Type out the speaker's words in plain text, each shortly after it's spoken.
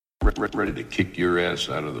ready to kick your ass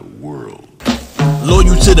out of the world.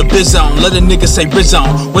 Loyal to the biz zone, let a nigga say Rizon.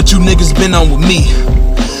 What you niggas been on with me?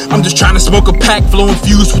 I'm just trying to smoke a pack, flow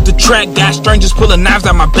infused with the track. Got strangers pulling knives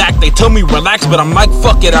out my back. They tell me relax, but I'm like,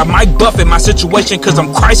 fuck it. I might buff it, my situation, cause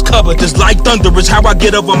I'm Christ covered. Just like thunder is how I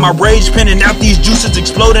get over my rage. Penning out these juices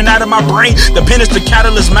exploding out of my brain. The pen is the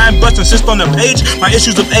catalyst, mind bust insist on the page. My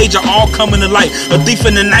issues of age are all coming to light. A thief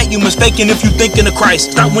in the night, you mistaken if you thinking of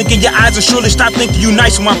Christ. Stop winking your eyes and surely stop thinking you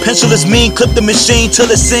nice. When my pencil is mean, clip the machine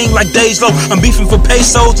till it sing like days low. I'm beefing for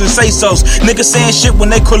pesos and say-sos. Niggas saying shit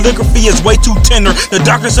when they calligraphy is way too tender. The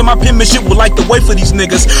darkness of my penmanship will light the way for these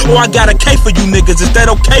niggas. Oh, I got a K for you niggas. Is that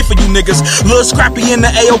okay for you niggas? Lil Scrappy in the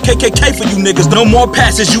AOKKK for you niggas. No more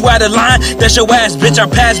passes, you out of line. That's your ass, bitch. I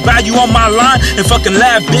passed by you on my line and fucking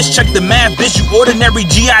laugh, bitch. Check the math, bitch. You ordinary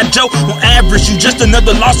G.I. Joe. On average, you just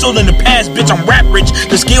another lost soul in the past, bitch. I'm rap rich.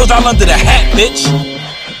 The skills all under the hat, bitch.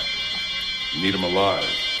 You need him alive.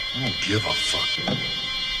 I don't give a fuck.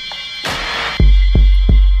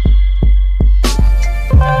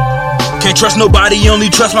 Can't trust nobody, only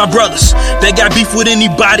trust my brothers. They got beef with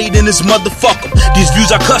anybody, then it's motherfucker. These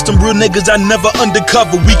views are custom, real niggas I never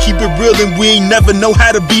undercover. We keep it real and we ain't never know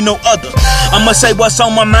how to be no other. I'ma say what's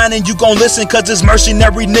on my mind and you gon' listen, cause it's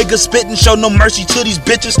mercenary niggas spittin'. Show no mercy to these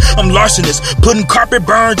bitches. I'm larcenist, putting carpet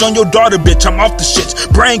burns on your daughter, bitch. I'm off the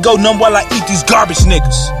shits. Brain go numb while I eat these garbage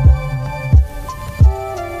niggas.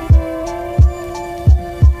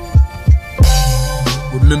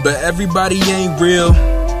 Remember, everybody ain't real,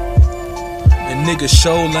 and niggas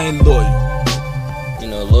show ain't loyal. You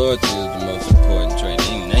know, loyalty is the most important trait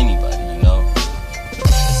in anybody, you know.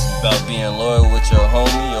 It's about being loyal with your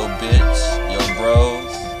homie, your bitch, your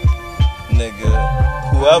bros, nigga,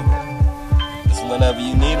 whoever. It's whenever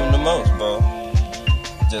you need them the most, bro.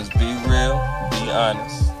 Just be real, be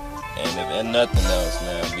honest, and if nothing else,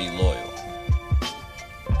 man, be loyal.